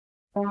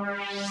We are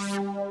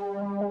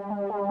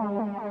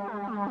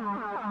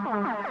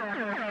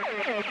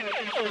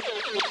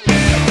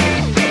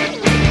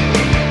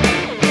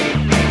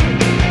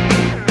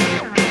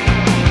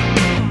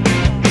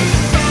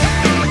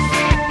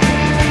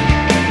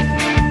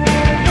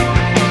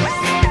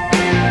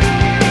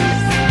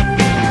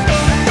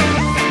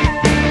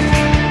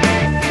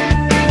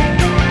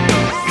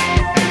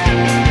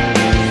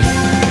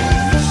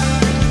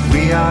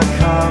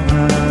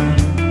common,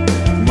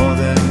 more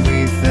than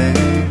we think,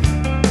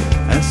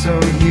 and so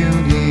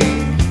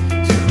unique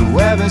to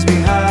whoever's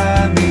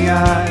behind the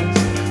eyes.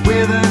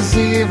 We're the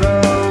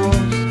zeros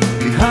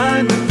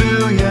behind the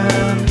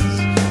billions,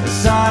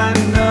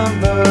 assigned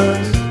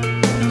numbers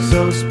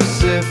so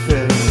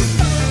specific.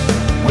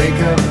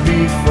 Wake up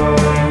before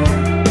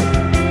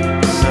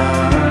the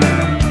sun,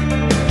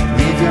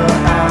 leave your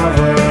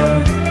hour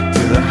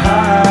to the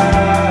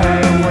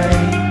highway,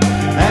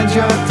 and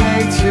your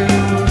day to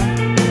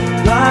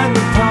line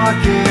the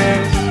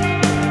pockets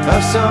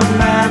of some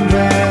man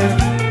with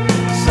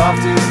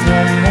softest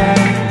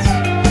hands.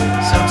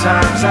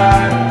 Sometimes I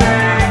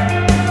think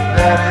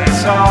that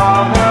it's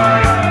all a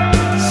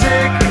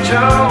sick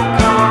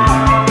joke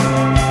on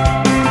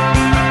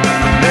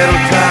the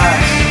middle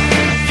class.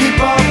 Keep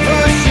on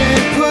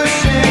pushing,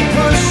 pushing,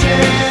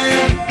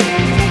 pushing.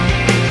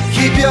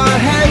 Keep your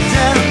head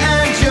down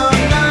and your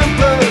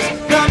numbers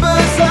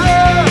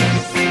up.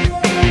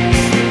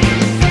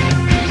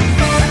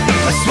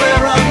 I swear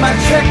on my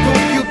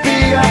checkbook you'll be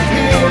up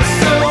here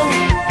soon.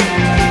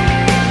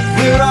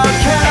 We're all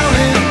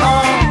counting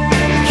on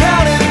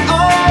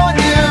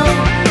you.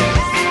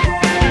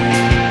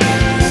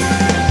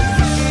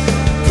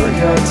 Put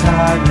your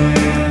time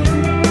in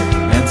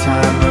and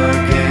time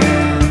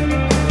again.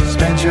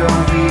 Spend your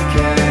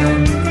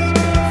weekends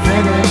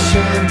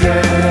finishing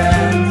dead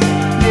ends.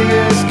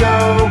 Years go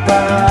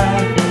by,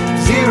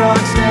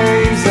 Xerox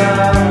days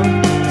of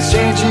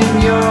exchanging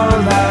your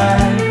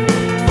life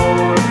for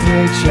a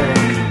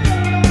paycheck.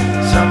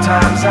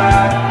 Sometimes I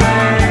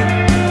think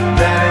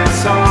that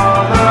it's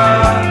all a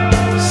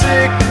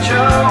sick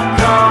joke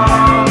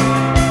on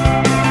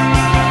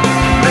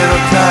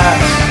middle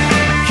class.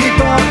 Keep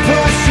on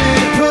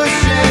pushing,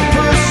 pushing,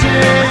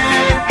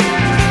 pushing.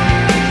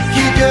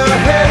 Keep your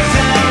head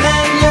down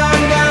and your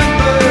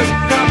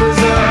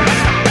numbers up.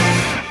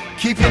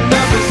 Keep your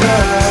numbers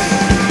up.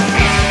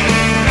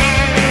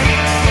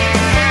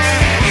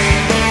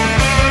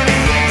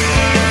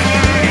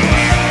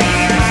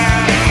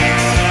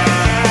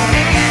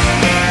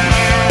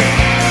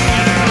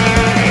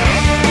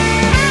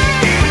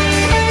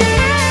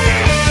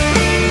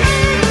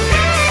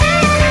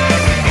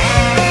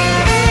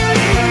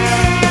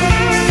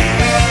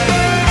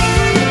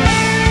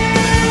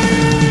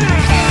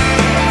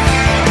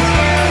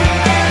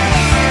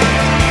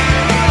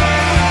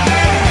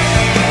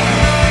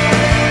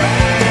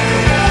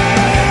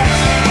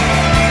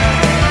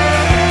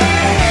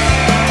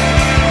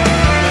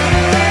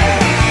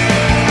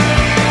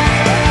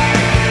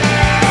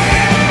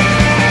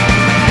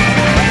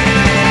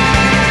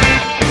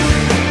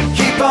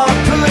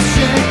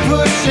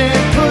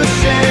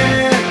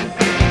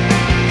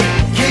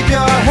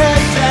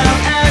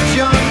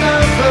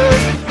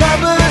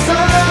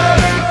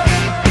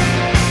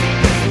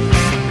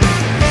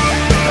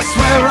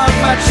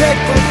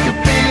 Checkbook,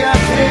 you'll be up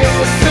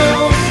here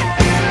soon.